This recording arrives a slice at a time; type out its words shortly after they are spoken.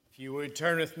You would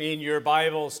turn with me in your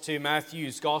Bibles to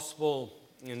Matthew's Gospel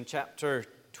in chapter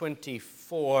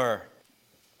 24.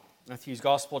 Matthew's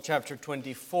Gospel, chapter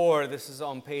 24. This is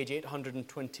on page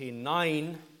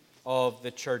 829 of the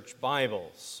Church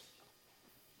Bibles.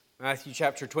 Matthew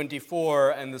chapter 24,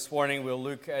 and this morning we'll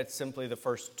look at simply the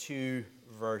first two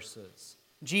verses.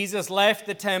 Jesus left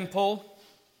the temple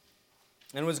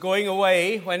and was going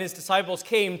away when his disciples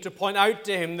came to point out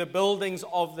to him the buildings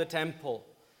of the temple.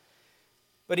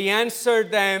 But he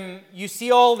answered them, "You see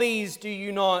all these, do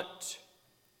you not?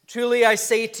 Truly I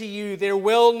say to you, there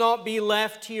will not be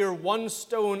left here one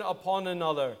stone upon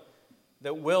another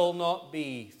that will not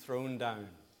be thrown down."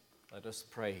 Let us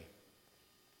pray.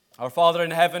 Our Father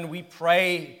in heaven, we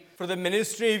pray for the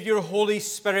ministry of your Holy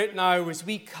Spirit now as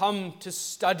we come to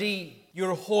study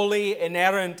your holy,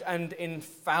 inerrant, and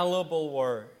infallible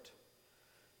word.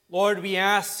 Lord, we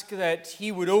ask that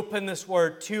he would open this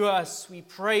word to us. We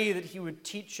pray that he would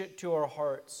teach it to our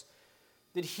hearts,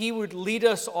 that he would lead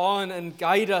us on and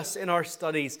guide us in our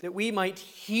studies, that we might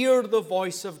hear the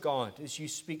voice of God as you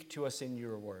speak to us in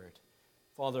your word.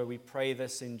 Father, we pray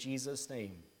this in Jesus'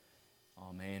 name.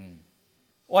 Amen.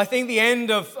 Well, I think the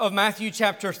end of Matthew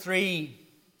chapter 3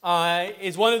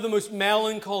 is one of the most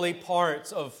melancholy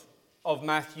parts of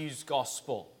Matthew's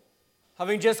gospel.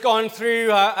 Having just gone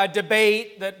through a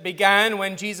debate that began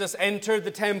when Jesus entered the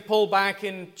temple back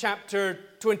in chapter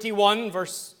 21,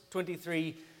 verse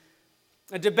 23,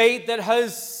 a debate that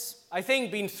has, I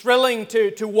think, been thrilling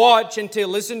to watch and to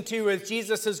listen to as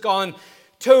Jesus has gone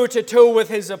toe-to-toe with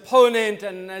his opponent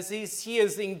and as he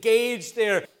has engaged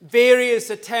their various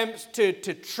attempts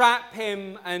to trap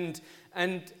him and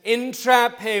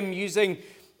entrap him using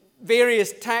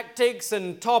various tactics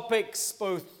and topics,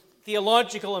 both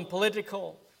theological and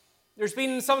political. There's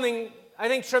been something, I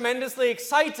think, tremendously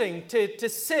exciting to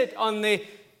sit on the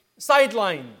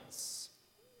sidelines,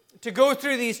 to go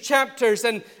through these chapters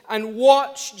and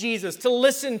watch Jesus, to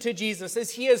listen to Jesus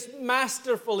as he has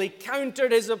masterfully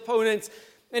countered his opponents,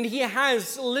 and he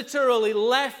has literally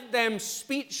left them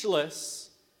speechless,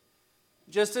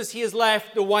 just as he has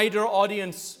left the wider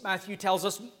audience, Matthew tells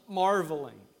us,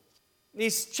 marveling.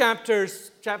 These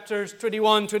chapters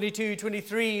 21, 22,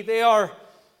 23, they're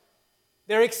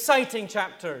exciting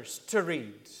chapters to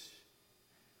read.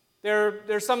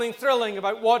 There's something thrilling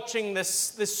about watching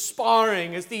this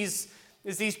sparring as these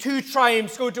two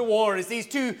tribes go to war, as these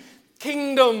two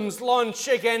kingdoms launch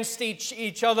against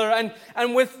each other.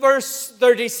 And with verse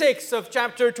 36 of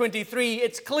chapter 23,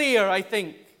 it's clear, I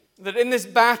think, that in this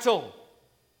battle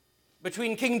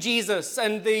between King Jesus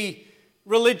and the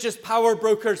religious power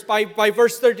brokers, by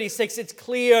verse 36, it's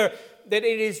clear that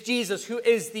it is Jesus who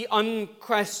is the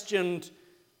unquestioned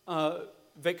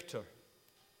victor.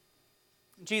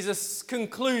 Jesus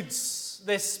concludes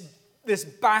this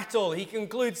battle. He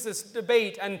concludes this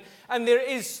debate, and there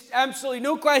is absolutely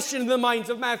no question in the minds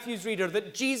of Matthew's reader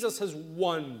that Jesus has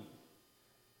won.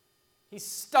 He's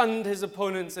stunned his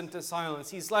opponents into silence.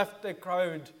 He's left the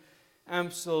crowd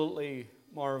absolutely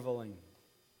marveling.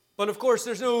 But of course,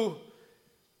 there's no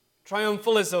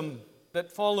triumphalism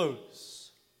that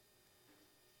follows.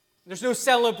 There's no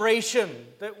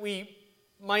celebration that we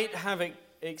might have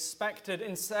expected.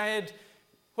 Instead,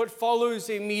 what follows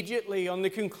immediately on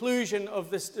the conclusion of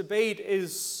this debate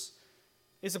is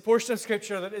a portion of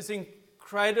Scripture that is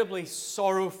incredibly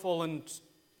sorrowful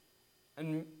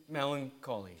and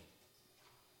melancholy.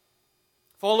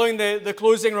 Following the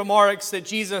closing remarks that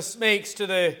Jesus makes to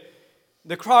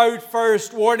the crowd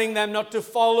first, warning them not to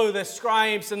follow the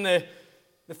scribes and the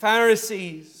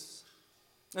Pharisees.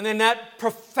 And then that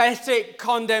prophetic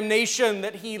condemnation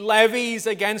that he levies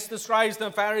against the scribes and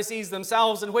the Pharisees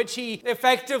themselves, in which he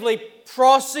effectively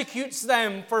prosecutes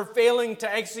them for failing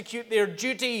to execute their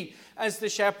duty as the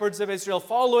shepherds of Israel.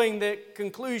 Following the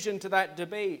conclusion to that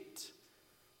debate,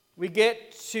 we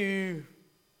get to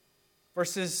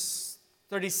verses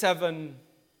 37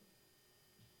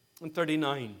 and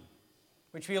 39.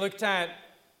 Which we looked at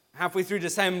halfway through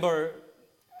December,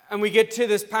 and we get to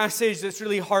this passage that's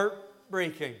really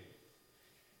heartbreaking.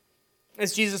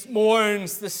 As Jesus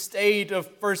mourns the state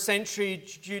of first century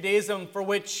Judaism for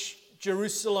which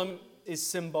Jerusalem is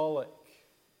symbolic.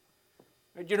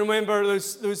 Do you remember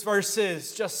those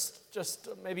verses? Just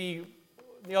maybe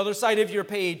on the other side of your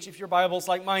page, if your Bible's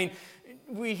like mine,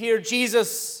 we hear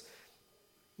Jesus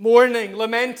mourning,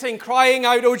 lamenting, crying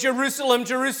out, "O Jerusalem,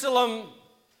 Jerusalem,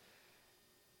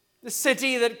 the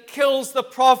city that kills the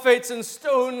prophets and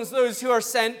stones those who are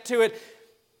sent to it.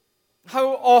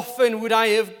 How often would I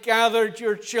have gathered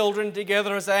your children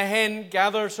together as a hen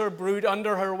gathers her brood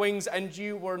under her wings, and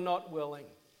you were not willing."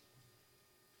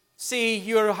 See,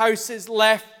 your house is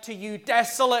left to you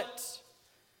desolate.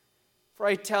 For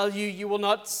I tell you, you will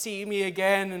not see me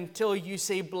again until you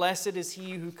say, Blessed is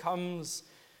he who comes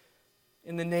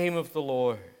in the name of the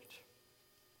Lord.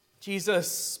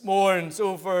 Jesus mourns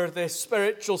over the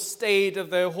spiritual state of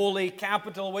the holy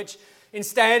capital, which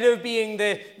instead of being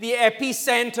the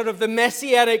epicenter of the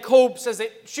messianic hopes as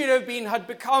it should have been, had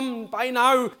become by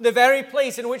now the very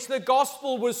place in which the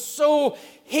gospel was so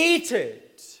hated,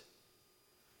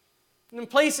 and a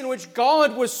place in which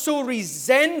God was so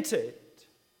resented,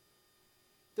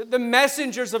 that the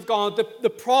messengers of God, the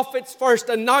prophets first,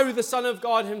 and now the Son of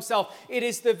God himself, it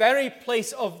is the very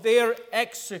place of their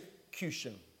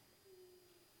execution.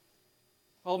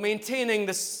 While maintaining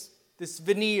this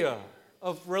veneer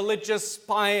of religious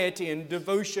piety and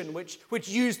devotion, which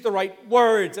used the right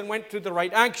words and went through the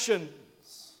right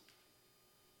actions.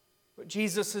 What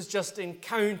Jesus has just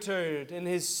encountered in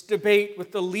his debate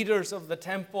with the leaders of the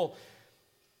temple,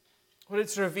 what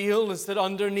it's revealed is that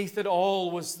underneath it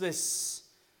all was this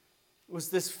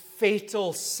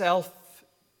fatal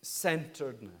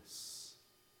self-centeredness.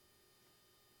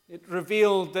 It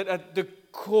revealed that at the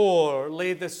core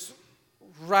lay this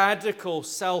radical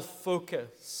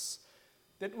self-focus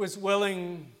that was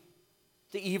willing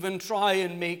to even try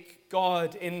and make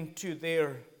God into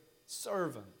their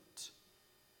servant,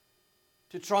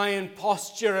 to try and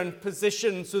posture and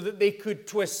position so that they could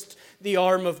twist the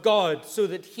arm of God, so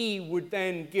that he would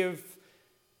then give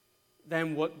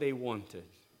them what they wanted.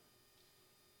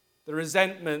 The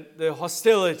resentment, the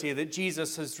hostility that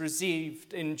Jesus has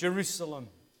received in Jerusalem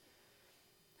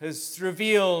has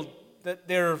revealed that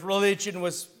their religion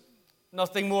was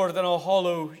nothing more than a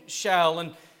hollow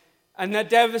shell. And that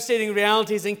devastating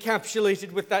reality is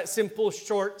encapsulated with that simple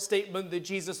short statement that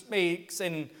Jesus makes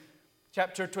in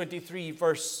chapter 23,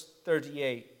 verse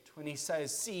 38, when he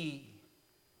says, See,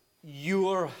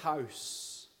 your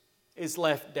house is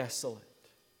left desolate.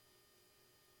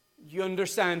 You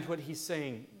understand what he's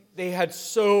saying? They had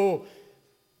so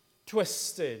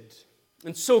twisted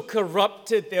and so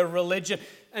corrupted their religion.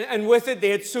 And with it, they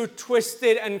had so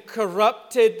twisted and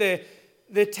corrupted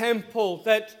the temple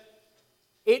that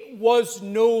it was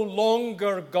no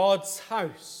longer God's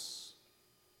house.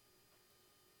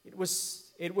 It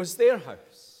was their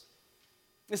house.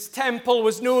 This temple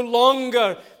was no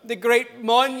longer the great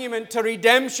monument to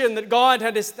redemption that God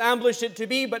had established it to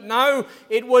be, but now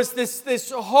it was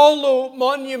this hollow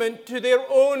monument to their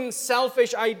own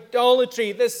selfish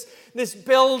idolatry, this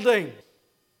building,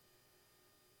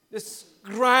 this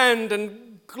grand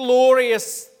and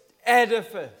glorious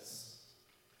edifice,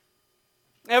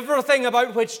 everything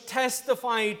about which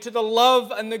testified to the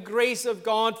love and the grace of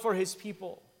God for his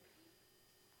people.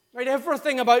 Right?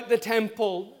 Everything about the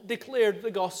temple declared the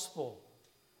gospel.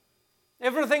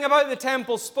 Everything about the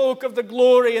temple spoke of the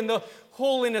glory and the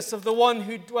holiness of the one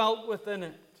who dwelt within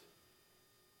it.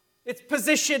 Its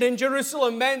position in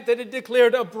Jerusalem meant that it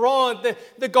declared abroad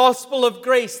the gospel of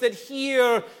grace, that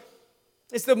here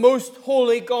is the most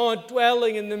holy God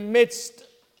dwelling in the midst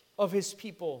of his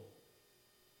people.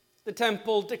 The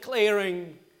temple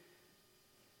declaring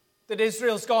that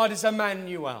Israel's God is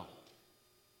Emmanuel,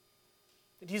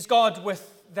 that he's God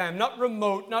with them, not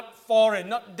remote, not foreign,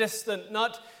 not distant,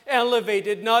 not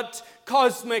elevated, not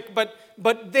cosmic, but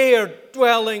there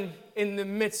dwelling in the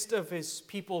midst of his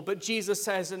people. But Jesus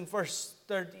says in verse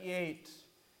 38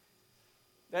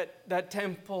 that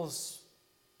temple's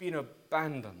been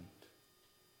abandoned.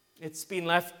 It's been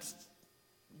left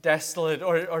desolate,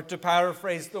 or to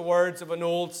paraphrase the words of an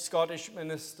old Scottish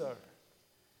minister,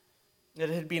 it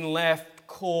had been left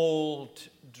cold,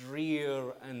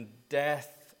 drear, and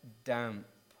death damp,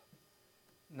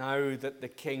 now that the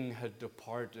King had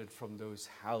departed from those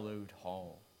hallowed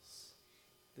halls.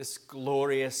 This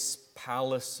glorious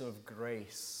palace of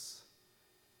grace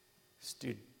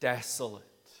stood desolate,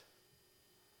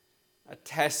 a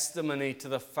testimony to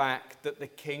the fact that the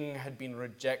King had been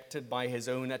rejected by his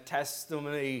own, a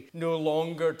testimony no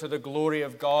longer to the glory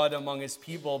of God among his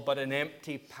people, but an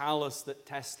empty palace that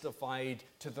testified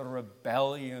to the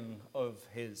rebellion of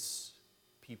his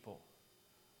people.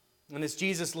 And as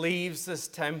Jesus leaves this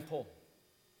temple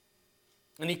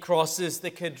and he crosses the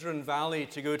Kidron Valley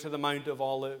to go to the Mount of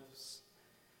Olives,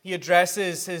 he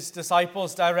addresses his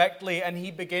disciples directly and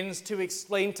he begins to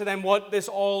explain to them what this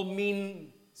all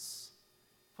means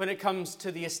when it comes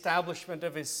to the establishment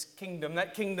of his kingdom,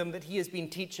 that kingdom that he has been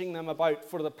teaching them about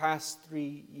for the past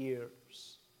 3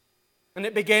 years. And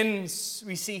it begins,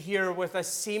 we see here, with a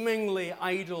seemingly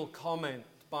idle comment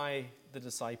by the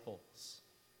disciples.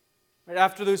 Right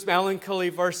after those melancholy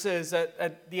verses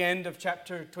at the end of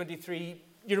chapter 23,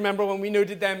 you remember when we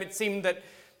noted them, it seemed that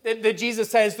that Jesus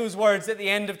says those words at the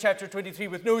end of chapter 23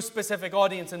 with no specific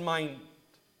audience in mind.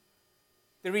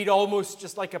 They read almost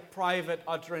just like a private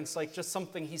utterance, like just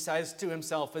something he says to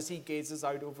himself as he gazes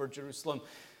out over Jerusalem.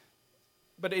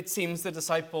 But it seems the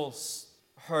disciples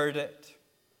heard it.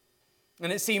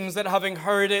 And it seems that having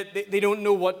heard it, they don't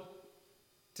know what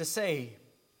to say.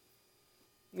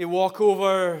 They walk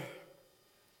over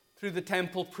through the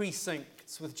temple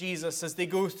precincts with Jesus as they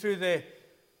go through the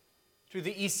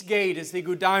east gate, as they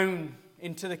go down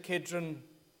into the Kidron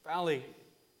Valley.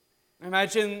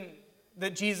 Imagine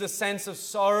that Jesus' sense of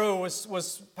sorrow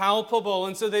was palpable,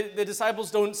 and so the disciples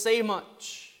don't say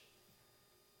much.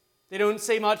 They don't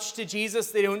say much to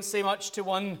Jesus, they don't say much to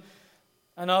one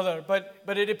another,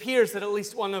 but it appears that at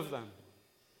least one of them,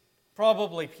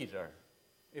 probably Peter,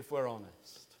 if we're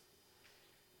honest,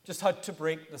 just had to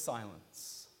break the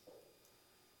silence.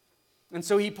 And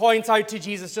so he points out to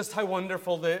Jesus just how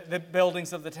wonderful the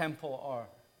buildings of the temple are.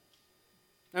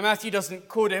 Now Matthew doesn't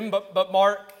quote him, but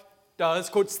Mark does,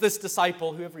 quotes this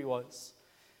disciple, whoever he was.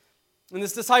 And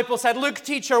this disciple said, "Look,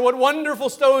 teacher, what wonderful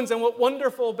stones and what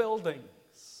wonderful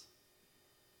buildings."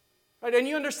 Right, and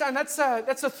you understand that's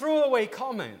a throwaway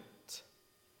comment.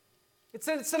 It's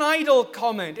an idle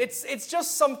comment. It's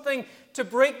just something to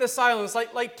break the silence,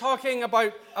 like talking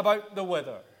about the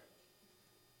weather.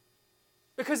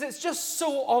 Because it's just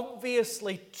so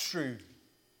obviously true.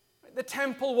 The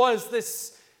temple was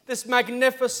this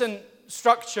magnificent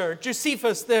structure.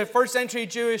 Josephus, the first century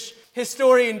Jewish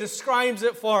historian, describes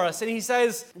it for us. And he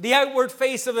says, the outward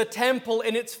face of the temple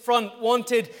in its front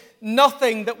wanted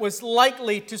nothing that was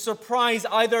likely to surprise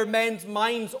either men's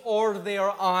minds or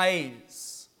their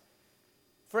eyes.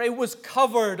 For it was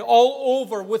covered all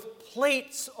over with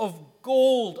plates of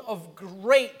gold of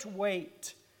great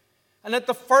weight. And at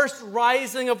the first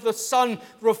rising of the sun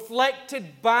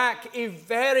reflected back a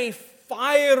very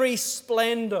fiery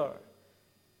splendor,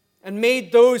 and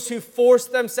made those who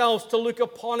forced themselves to look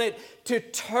upon it to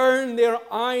turn their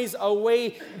eyes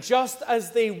away just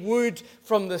as they would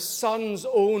from the sun's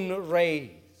own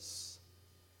rays.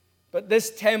 But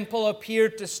this temple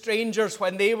appeared to strangers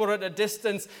when they were at a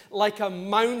distance like a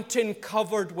mountain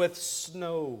covered with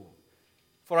snow.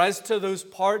 For as to those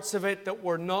parts of it that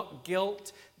were not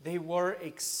gilt, they were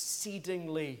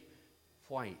exceedingly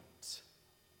white.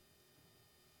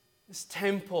 This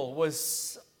temple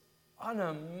was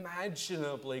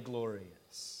unimaginably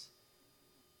glorious.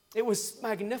 It was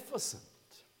magnificent.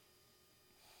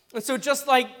 And so just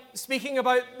like speaking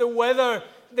about the weather,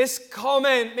 this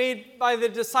comment made by the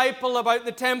disciple about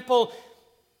the temple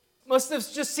must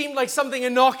have just seemed like something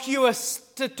innocuous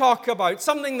to talk about,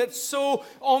 something that's so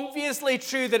obviously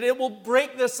true that it will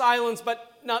break the silence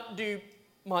but not do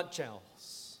much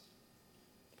else.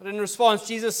 But in response,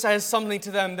 Jesus says something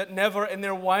to them that never in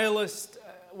their wildest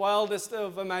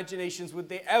of imaginations would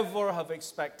they ever have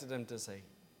expected him to say.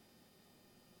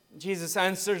 Jesus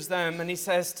answers them and he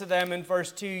says to them in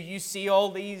verse 2, "You see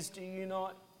all these, do you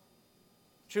not?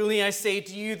 Truly I say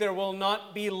to you, there will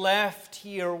not be left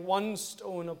here one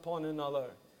stone upon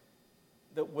another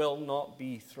that will not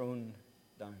be thrown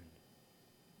down."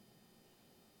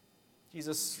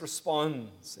 Jesus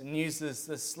responds and uses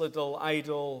this little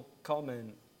idle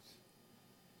comment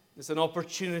as an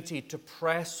opportunity to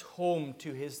press home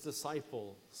to his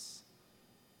disciples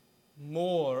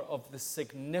more of the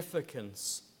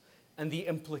significance and the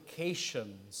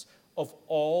implications of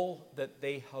all that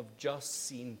they have just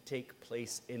seen take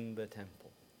place in the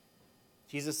temple.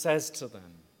 Jesus says to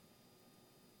them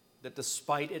that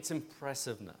despite its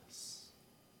impressiveness,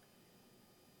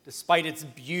 despite its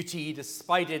beauty,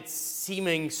 despite its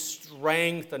seeming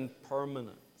strength and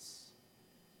permanence,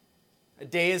 a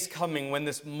day is coming when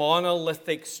this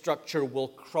monolithic structure will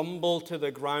crumble to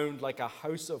the ground like a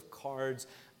house of cards,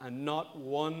 and not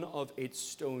one of its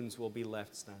stones will be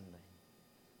left standing.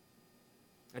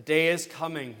 A day is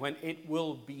coming when it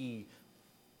will be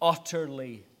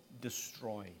utterly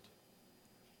destroyed,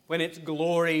 when its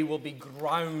glory will be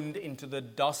ground into the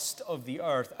dust of the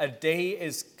earth. A day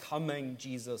is coming,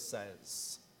 Jesus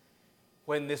says,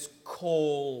 when this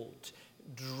cold,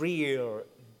 drear,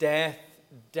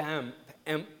 death-damp,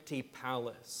 empty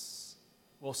palace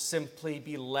will simply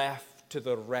be left to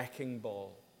the wrecking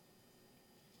ball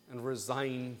and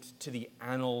resigned to the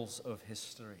annals of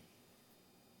history.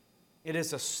 It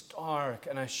is a stark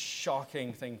and a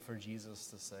shocking thing for Jesus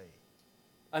to say.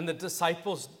 And the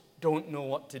disciples don't know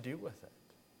what to do with it.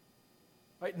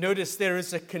 Right? Notice there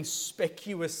is a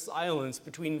conspicuous silence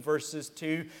between verses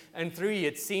 2 and 3.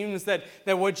 It seems that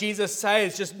what Jesus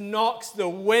says just knocks the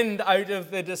wind out of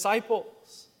the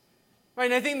disciples. Right,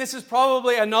 and I think this is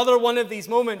probably another one of these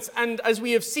moments, and as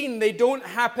we have seen, they don't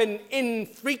happen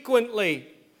infrequently.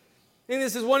 I think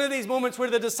this is one of these moments where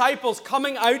the disciples,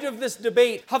 coming out of this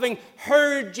debate, having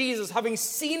heard Jesus, having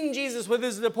seen Jesus with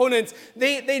his opponents,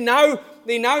 they now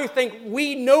think,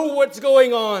 we know what's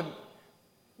going on.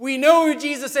 We know who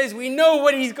Jesus is. We know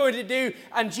what he's going to do.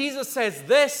 And Jesus says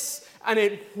this, and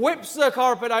it whips the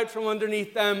carpet out from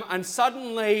underneath them, and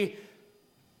suddenly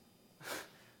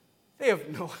they have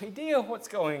no idea what's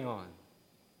going on.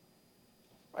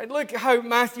 Right, look how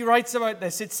Matthew writes about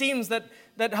this. It seems that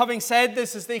having said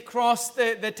this, as they cross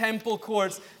the temple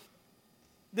courts,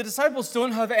 the disciples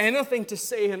don't have anything to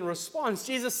say in response.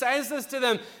 Jesus says this to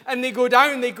them, and they go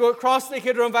down, they go across the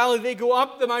Kidron Valley, they go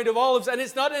up the Mount of Olives, and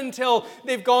it's not until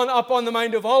they've gone up on the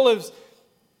Mount of Olives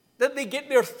that they get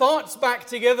their thoughts back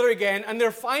together again, and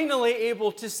they're finally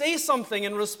able to say something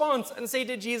in response and say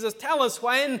to Jesus, tell us,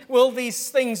 when will these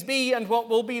things be, and what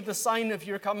will be the sign of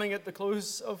your coming at the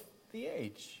close of the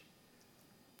age?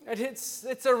 And it's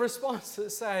a response that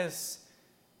says,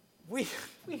 we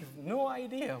have no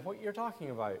idea what you're talking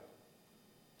about,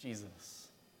 Jesus.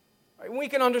 Right? And we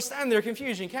can understand their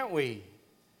confusion, can't we?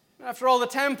 After all, the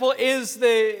temple is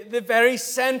the very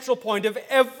central point of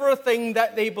everything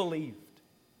that they believed.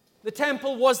 The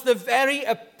temple was the very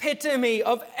epitome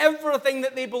of everything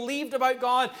that they believed about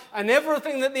God and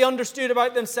everything that they understood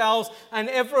about themselves and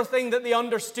everything that they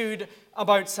understood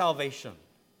about salvation.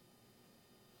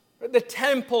 The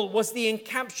temple was the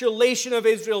encapsulation of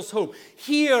Israel's hope.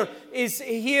 Here is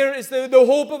the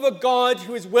hope of a God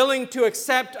who is willing to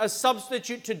accept a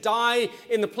substitute to die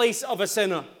in the place of a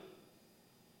sinner.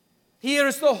 Here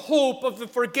is the hope of the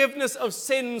forgiveness of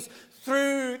sins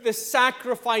through the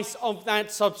sacrifice of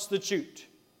that substitute.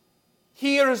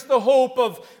 Here is the hope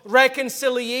of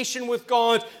reconciliation with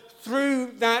God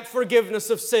through that forgiveness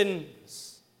of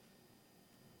sins.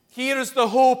 Here is the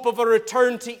hope of a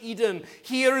return to Eden.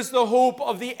 Here is the hope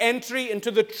of the entry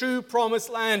into the true promised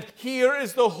land. Here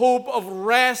is the hope of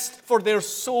rest for their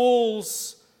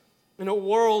souls in a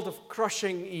world of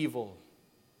crushing evil.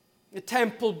 The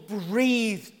temple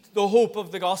breathed the hope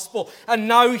of the gospel. And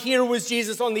now here was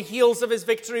Jesus on the heels of his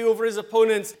victory over his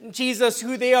opponents. Jesus,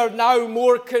 who they are now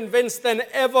more convinced than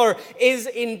ever is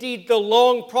indeed the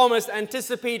long-promised,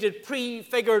 anticipated,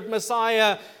 prefigured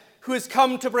Messiah who has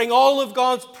come to bring all of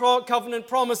God's covenant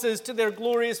promises to their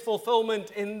glorious fulfillment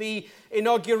in the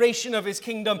inauguration of his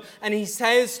kingdom. And he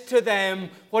says to them,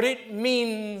 what it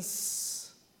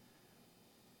means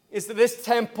is that this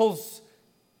temple's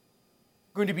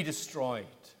going to be destroyed.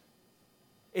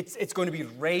 It's going to be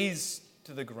razed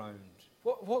to the ground.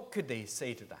 What could they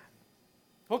say to that?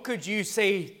 What could you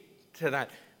say to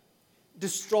that?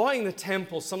 Destroying the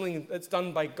temple, something that's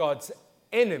done by God's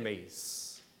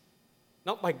enemies,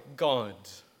 not by God.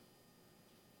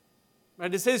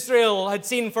 And as Israel had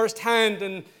seen firsthand,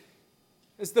 and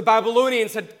as the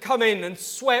Babylonians had come in and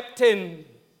swept in,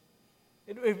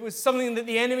 it was something that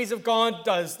the enemies of God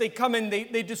does. They come in,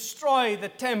 they destroy the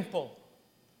temple.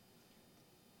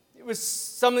 It was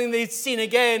something they'd seen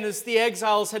again as the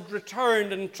exiles had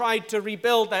returned and tried to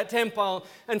rebuild that temple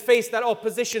and faced that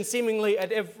opposition seemingly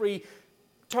at every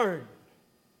turn.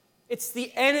 It's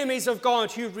the enemies of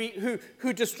God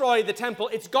who destroy the temple.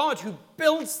 It's God who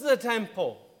builds the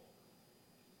temple.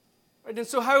 Right? And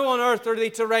so how on earth are they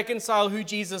to reconcile who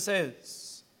Jesus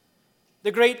is?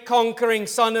 The great conquering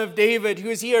Son of David who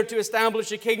is here to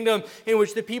establish a kingdom in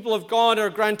which the people of God are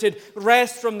granted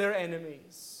rest from their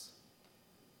enemies.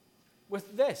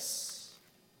 With this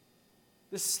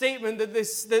statement that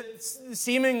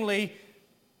seemingly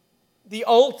the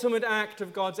ultimate act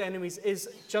of God's enemies is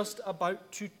just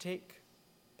about to take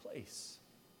place.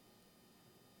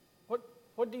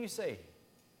 What do you say?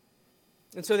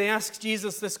 And so they ask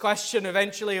Jesus this question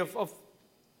eventually of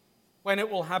when it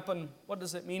will happen. What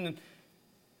does it mean? And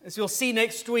as you'll see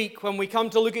next week when we come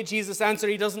to look at Jesus' answer,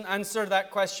 he doesn't answer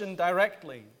that question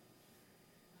directly.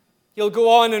 He'll go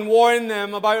on and warn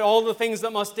them about all the things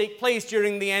that must take place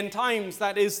during the end times.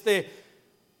 That is the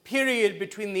period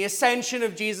between the ascension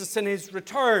of Jesus and his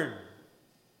return.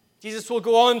 Jesus will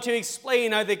go on to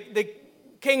explain how the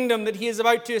kingdom that he is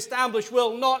about to establish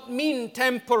will not mean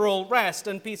temporal rest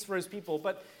and peace for his people,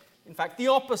 but in fact the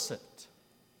opposite.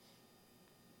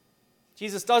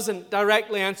 Jesus doesn't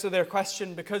directly answer their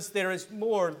question because there is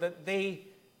more that they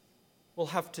will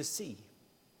have to see.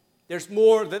 There's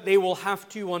more that they will have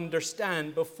to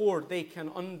understand before they can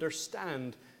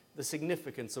understand the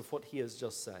significance of what he has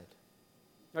just said.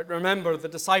 But remember, the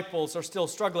disciples are still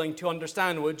struggling to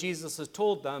understand what Jesus has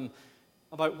told them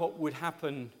about what would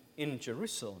happen in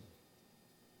Jerusalem.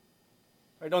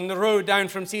 Right on the road down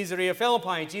from Caesarea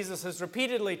Philippi, Jesus has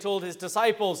repeatedly told his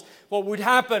disciples what would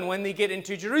happen when they get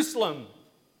into Jerusalem.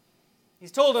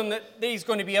 He's told them that he's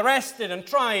going to be arrested and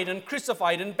tried and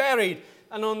crucified and buried,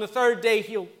 and on the third day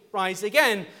he'll rise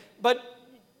again. But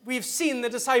we've seen the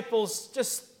disciples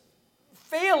just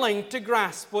failing to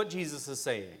grasp what Jesus is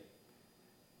saying.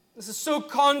 This is so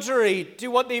contrary to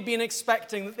what they've been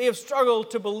expecting that they have struggled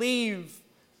to believe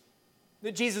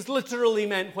that Jesus literally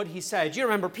meant what he said. You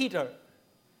remember Peter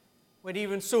went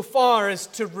even so far as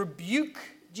to rebuke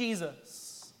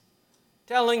Jesus,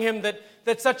 telling him that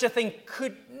such a thing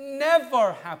could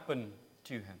never happen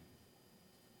to him.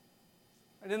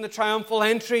 And in the triumphal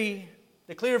entry,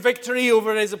 the clear victory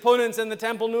over his opponents in the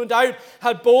temple, no doubt,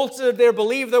 had bolstered their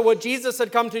belief that what Jesus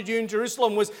had come to do in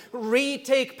Jerusalem was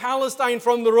retake Palestine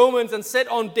from the Romans and sit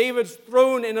on David's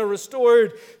throne in a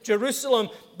restored Jerusalem.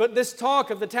 But this talk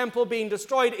of the temple being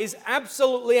destroyed is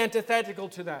absolutely antithetical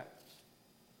to that.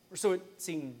 Or so it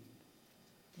seemed.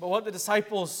 But what the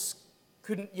disciples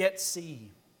couldn't yet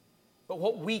see, but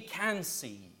what we can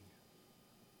see,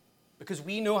 because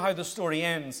we know how the story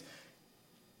ends,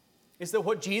 is that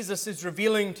what Jesus is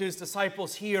revealing to his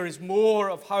disciples here is more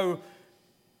of how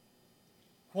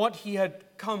what he had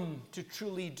come to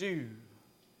truly do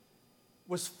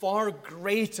was far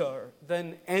greater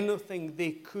than anything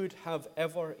they could have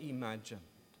ever imagined.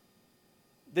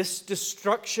 This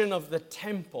destruction of the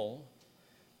temple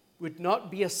would not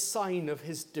be a sign of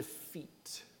his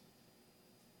defeat.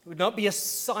 It would not be a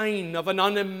sign of an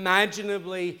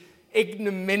unimaginably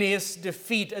ignominious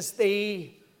defeat as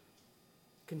they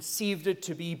conceived it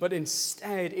to be, but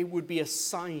instead it would be a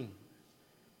sign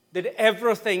that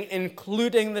everything,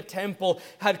 including the temple,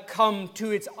 had come to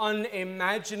its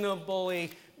unimaginably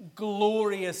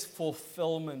glorious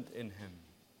fulfillment in him.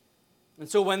 And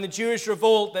so when the Jewish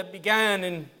revolt that began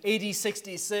in AD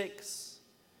 66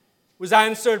 was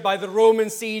answered by the Roman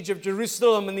siege of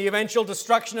Jerusalem and the eventual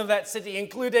destruction of that city,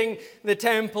 including the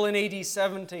temple in AD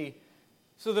 70,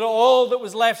 so that all that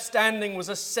was left standing was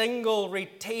a single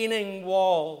retaining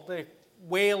wall, the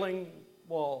Wailing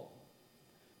Wall.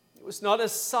 It was not a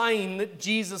sign that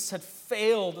Jesus had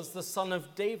failed as the Son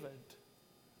of David,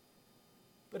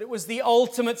 but it was the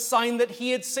ultimate sign that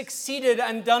he had succeeded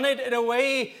and done it in a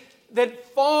way that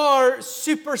far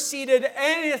superseded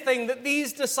anything that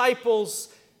these disciples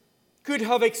could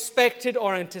have expected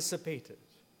or anticipated.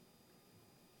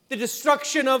 The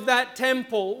destruction of that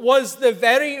temple was the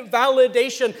very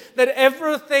validation that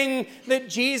everything that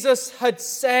Jesus had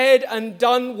said and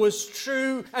done was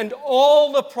true, and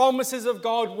all the promises of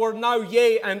God were now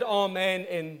yea and amen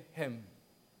in him.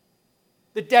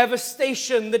 The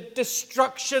devastation, the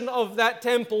destruction of that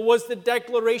temple was the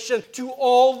declaration to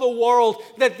all the world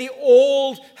that the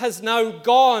old has now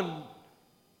gone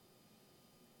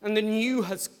and the new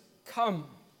has come.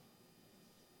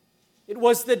 It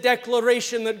was the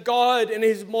declaration that God, in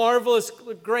his marvelous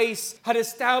grace, had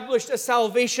established a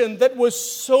salvation that was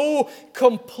so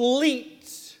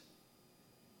complete,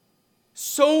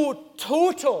 so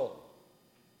total,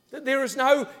 that there is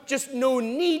now just no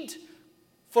need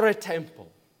for a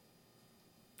temple,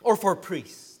 or for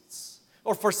priests,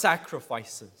 or for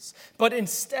sacrifices. But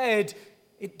instead,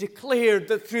 it declared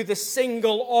that through the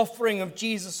single offering of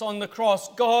Jesus on the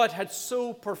cross, God had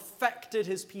so perfected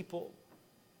his people.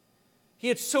 He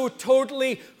had so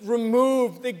totally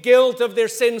removed the guilt of their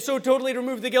sin, so totally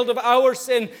removed the guilt of our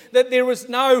sin, that there was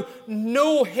now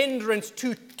no hindrance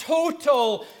to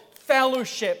total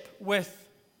fellowship with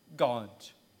God.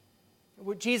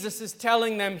 What Jesus is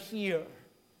telling them here,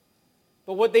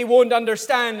 but what they won't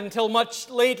understand until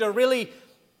much later, really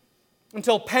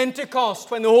until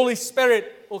Pentecost, when the Holy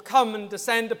Spirit will come and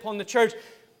descend upon the church,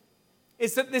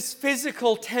 is that this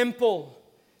physical temple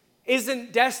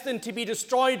isn't destined to be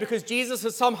destroyed because Jesus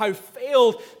has somehow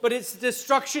failed, but its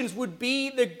destructions would be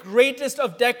the greatest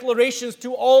of declarations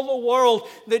to all the world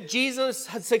that Jesus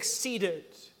had succeeded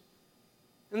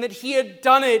and that he had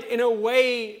done it in a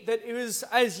way that it was,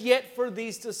 as yet for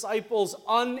these disciples,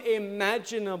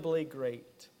 unimaginably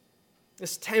great.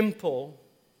 This temple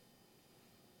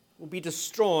will be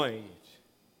destroyed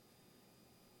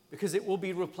because it will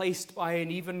be replaced by an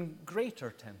even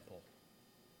greater temple.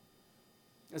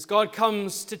 As God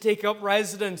comes to take up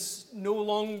residence no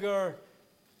longer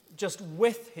just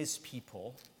with his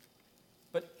people,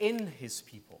 but in his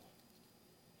people.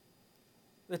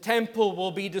 The temple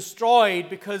will be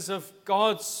destroyed because of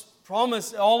God's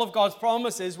promise. All of God's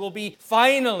promises will be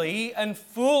finally and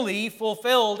fully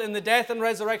fulfilled in the death and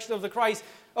resurrection of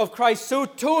Christ so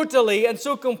totally and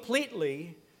so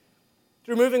completely,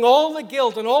 removing all the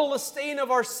guilt and all the stain of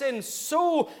our sin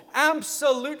so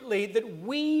absolutely that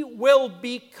we will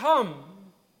become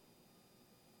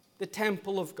the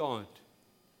temple of God.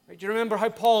 Right? Do you remember how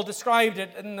Paul described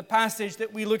it in the passage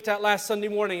that we looked at last Sunday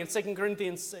morning in 2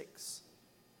 Corinthians 6?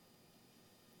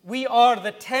 We are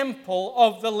the temple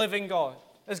of the living God.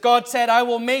 As God said, I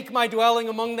will make my dwelling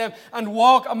among them and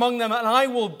walk among them, and I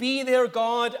will be their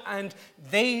God, and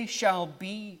they shall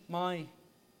be my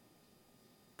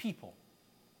people.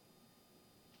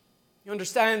 You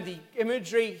understand the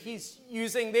imagery he's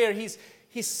using there? He's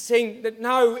saying that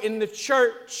now in the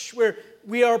church where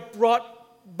we are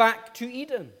brought back to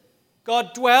Eden,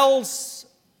 God dwells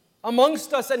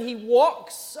amongst us and he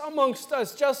walks amongst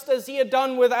us just as he had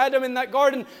done with Adam in that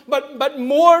garden. But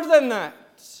more than that,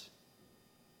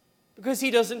 because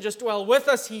he doesn't just dwell with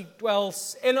us, he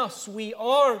dwells in us. We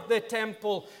are the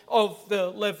temple of the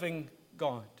living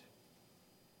God.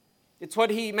 It's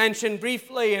what he mentioned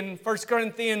briefly in 1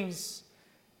 Corinthians,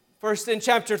 first in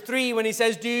chapter 3, when he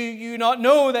says, do you not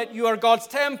know that you are God's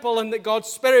temple and that God's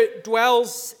Spirit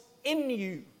dwells in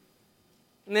you?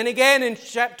 And then again in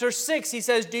chapter 6, he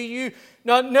says, do you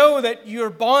not know that your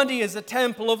body is a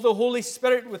temple of the Holy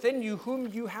Spirit within you, whom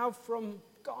you have from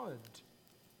God?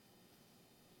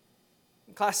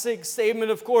 The classic statement,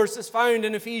 of course, is found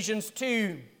in Ephesians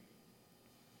 2.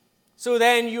 So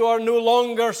then you are no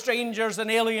longer strangers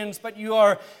and aliens, but you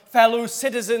are fellow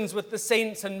citizens with the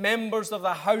saints and members of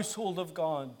the household of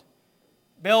God,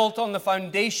 built on the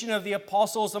foundation of the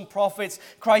apostles and prophets,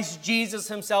 Christ Jesus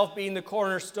himself being the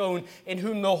cornerstone, in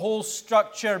whom the whole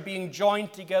structure being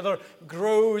joined together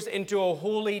grows into a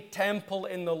holy temple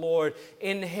in the Lord.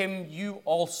 In him you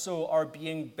also are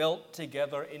being built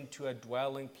together into a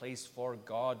dwelling place for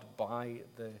God by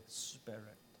the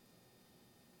Spirit.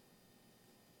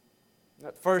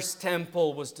 That first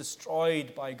temple was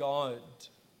destroyed by God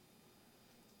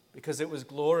because it was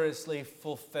gloriously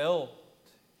fulfilled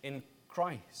in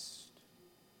Christ.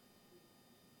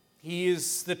 He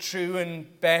is the true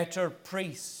and better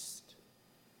priest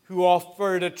who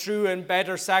offered a true and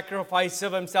better sacrifice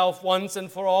of himself once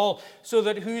and for all, so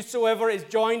that whosoever is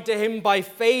joined to him by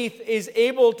faith is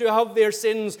able to have their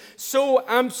sins so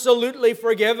absolutely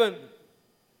forgiven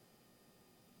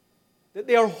that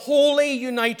they are wholly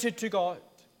united to God,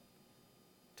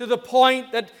 to the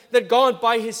point that God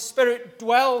by his Spirit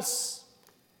dwells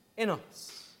in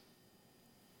us.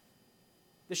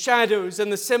 The shadows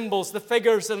and the symbols, the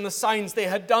figures and the signs, they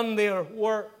had done their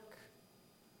work.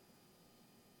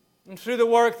 And through the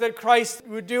work that Christ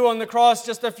would do on the cross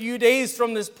just a few days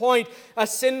from this point, a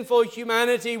sinful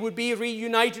humanity would be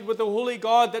reunited with the holy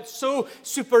God that so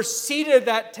superseded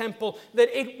that temple that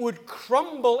it would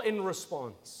crumble in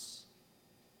response.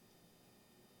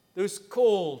 Those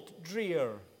cold,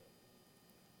 drear,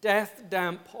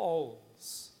 death-damp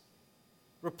halls,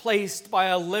 replaced by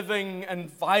a living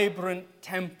and vibrant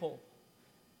temple,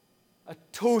 a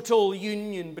total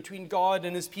union between God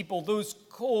and his people. Those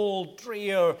cold,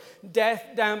 drear,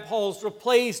 death-damp halls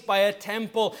replaced by a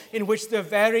temple in which the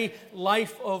very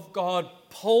life of God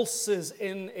pulses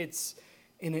in its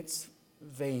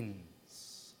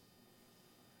veins.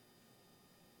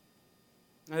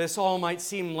 Now, this all might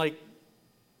seem like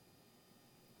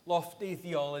lofty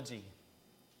theology,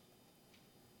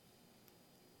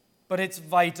 but it's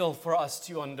vital for us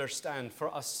to understand,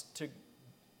 for us to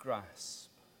grasp.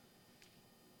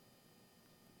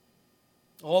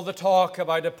 All the talk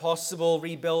about a possible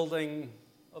rebuilding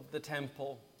of the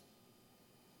temple,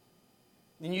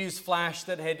 the news flash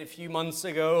that hit a few months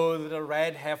ago that a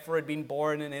red heifer had been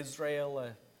born in Israel,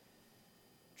 a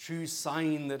true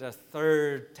sign that a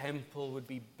third temple would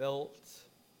be built.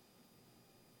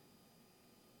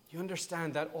 You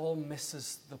understand that all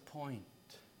misses the point.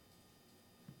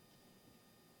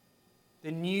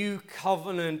 The new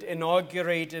covenant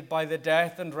inaugurated by the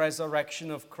death and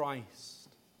resurrection of Christ.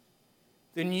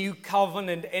 The new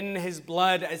covenant in his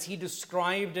blood, as he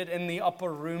described it in the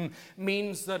upper room,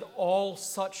 means that all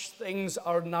such things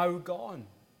are now gone.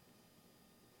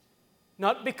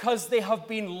 Not because they have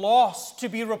been lost to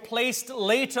be replaced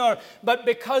later, but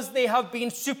because they have been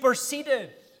superseded.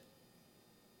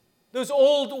 Those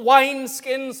old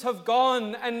wineskins have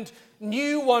gone and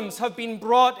new ones have been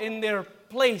brought in their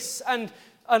place. And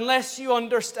unless you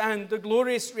understand the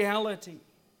glorious reality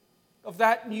of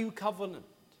that new covenant,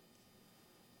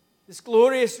 this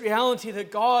glorious reality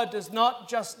that God does not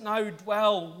just now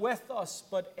dwell with us,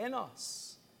 but in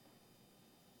us,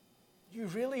 you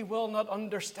really will not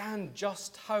understand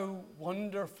just how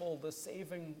wonderful the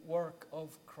saving work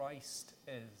of Christ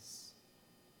is.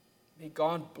 May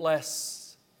God bless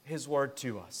his word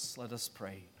to us. Let us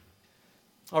pray.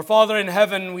 Our Father in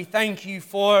heaven, we thank you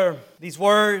for these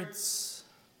words.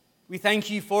 We thank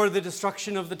you for the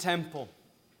destruction of the temple.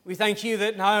 We thank you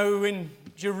that now in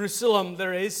Jerusalem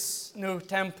there is no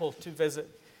temple to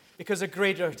visit because a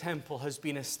greater temple has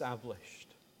been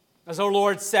established. As our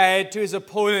Lord said to his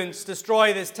opponents,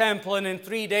 destroy this temple and in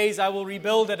 3 days I will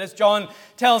rebuild it. As John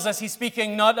tells us, he's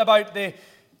speaking not about the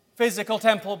physical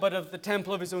temple but of the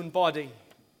temple of his own body.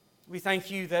 We thank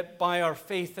you that by our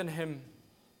faith in him,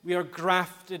 we are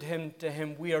grafted to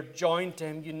him, we are joined to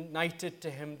him, united to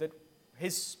him, that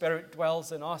his Spirit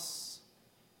dwells in us.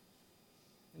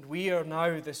 And we are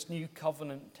now this new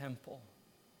covenant temple,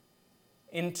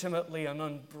 intimately and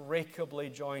unbreakably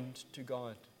joined to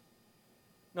God.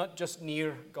 Not just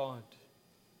near God,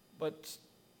 but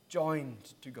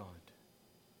joined to God.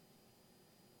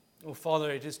 Oh,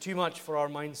 Father, it is too much for our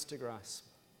minds to grasp.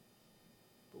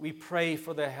 But we pray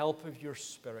for the help of your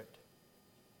Spirit,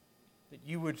 that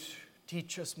you would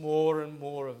teach us more and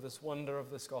more of this wonder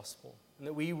of this gospel, and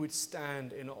that we would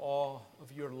stand in awe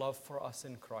of your love for us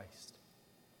in Christ.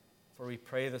 For we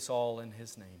pray this all in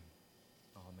his name.